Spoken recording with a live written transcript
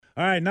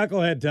All right,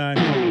 Knucklehead time.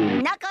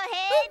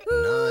 Knucklehead.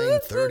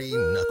 9:30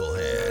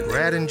 Knucklehead.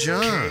 Brad and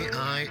John.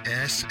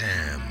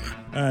 KISM.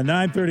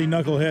 9:30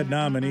 Knucklehead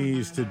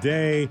nominees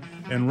today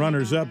and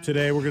runners-up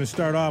today. We're going to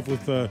start off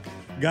with a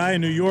guy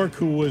in New York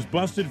who was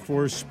busted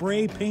for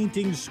spray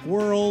painting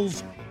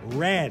squirrels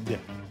red.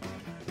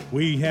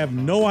 We have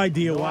no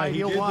idea why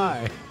he did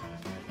it.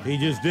 He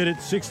just did it.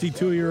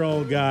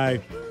 62-year-old guy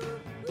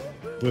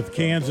with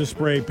cans of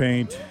spray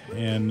paint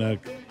and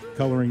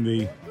coloring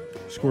the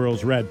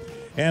squirrels red.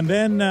 And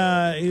then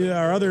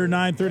our other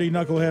 9:30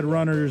 Knucklehead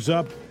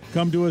runners-up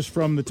come to us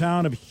from the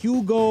town of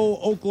Hugo,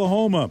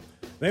 Oklahoma.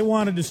 They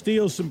wanted to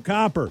steal some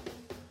copper.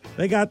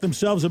 They got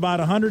themselves about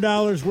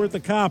 $100 worth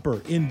of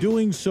copper. In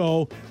doing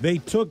so, they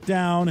took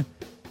down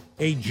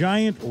a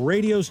giant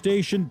radio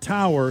station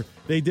tower.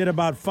 They did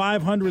about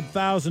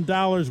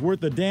 $500,000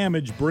 worth of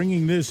damage,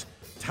 bringing this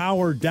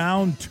tower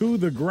down to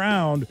the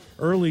ground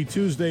early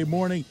Tuesday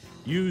morning.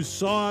 Used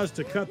saws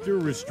to cut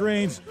through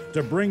restraints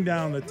to bring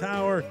down the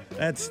tower.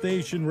 That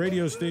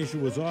radio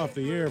station, was off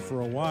the air for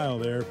a while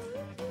there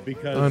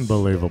because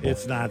unbelievable.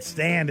 It's not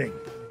standing.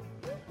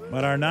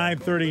 But our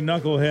 9:30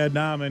 Knucklehead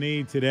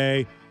nominee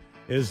today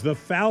is the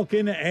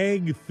Falcon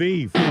Egg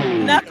Thief.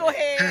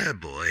 Knucklehead. Oh,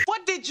 boy.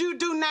 What did you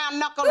do now,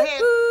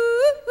 Knucklehead?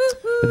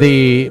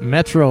 The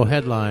Metro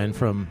headline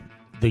from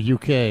the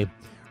UK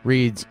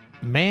reads,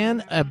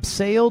 "Man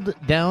abseiled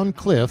down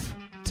cliff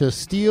to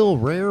steal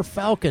rare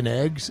falcon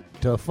eggs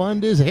to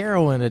fund his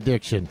heroin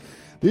addiction."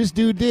 This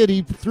dude did.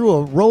 He threw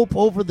a rope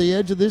over the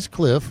edge of this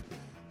cliff.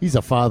 He's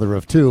a father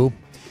of two.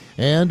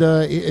 And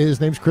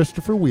his name's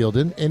Christopher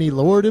Wheeldon, and he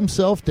lowered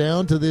himself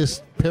down to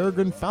this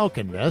peregrine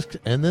falcon nest,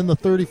 and then the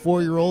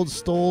 34-year-old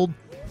stole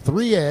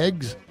 3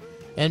 eggs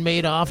and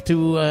made off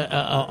to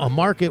a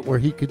market where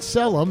he could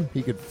sell them,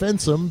 he could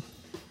fence them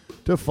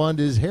to fund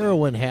his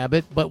heroin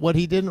habit. But what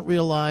he didn't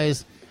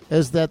realize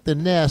is that the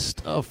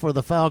nest for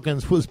the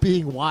falcons was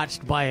being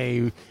watched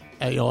by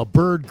a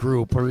bird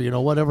group or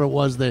whatever it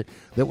was that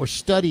were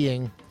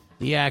studying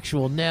the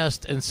actual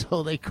nest, and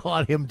so they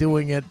caught him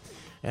doing it.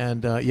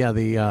 And,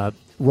 the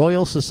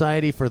Royal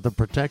Society for the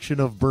Protection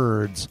of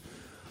Birds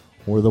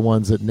were the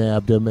ones that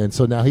nabbed him. And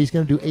so now he's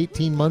going to do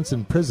 18 months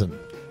in prison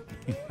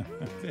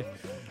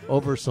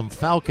over some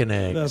falcon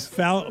eggs.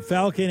 The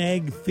falcon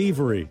egg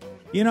thievery.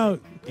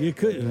 You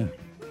could.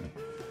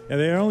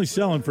 They're only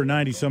selling for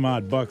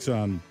 90-some-odd bucks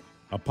on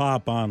a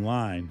pop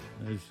online.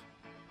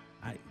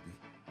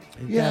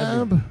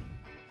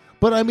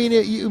 But I mean,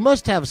 you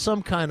must have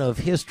some kind of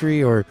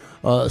history or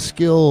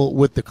skill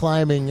with the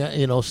climbing,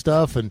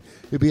 stuff, and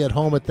you'd be at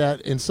home at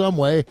that in some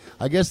way.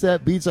 I guess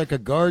that beats like a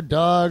guard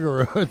dog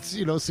or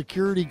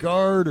security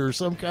guard or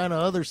some kind of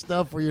other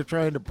stuff where you're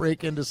trying to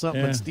break into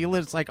something and steal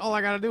it. It's like all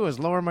I got to do is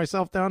lower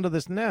myself down to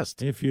this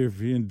nest. If you're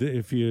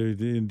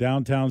in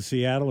downtown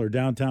Seattle or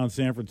downtown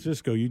San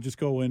Francisco, you just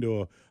go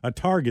into a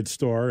Target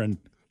store and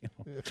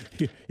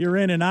you're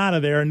in and out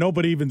of there, and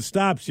nobody even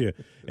stops you,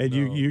 and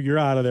you're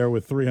out of there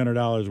with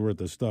 $300 worth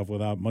of stuff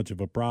without much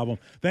of a problem.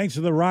 Thanks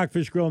to the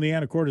Rockfish Grill and the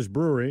Anacortes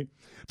Brewery.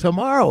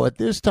 Tomorrow at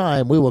this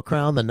time, we will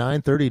crown the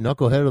 9:30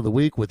 Knucklehead of the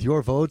Week with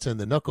your votes, and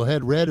the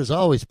Knucklehead Red is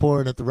always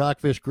pouring at the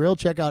Rockfish Grill.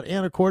 Check out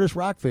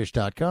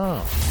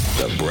AnacortesRockfish.com.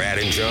 The Brad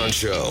and John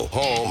Show,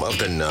 home of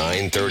the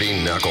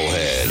 9:30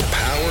 Knucklehead.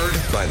 Powered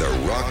by the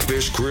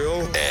Rockfish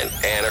Grill and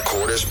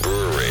Anacortes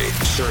Brewery.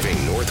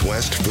 Serving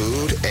Northwest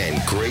food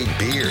and great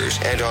beers.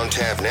 And on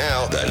tap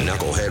now, the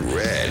Knucklehead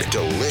Red.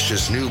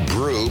 Delicious new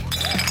brew.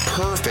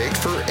 Perfect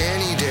for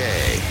any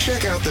day.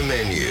 Check out the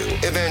menu,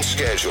 event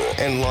schedule,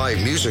 and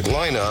live music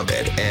lineup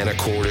at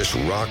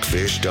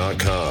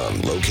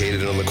AnacortesRockfish.com.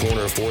 Located on the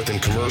corner of 4th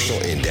and Commercial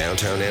in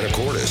downtown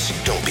Anacortes.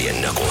 Don't be a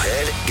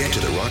knucklehead. Get to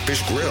the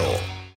Rockfish Grill.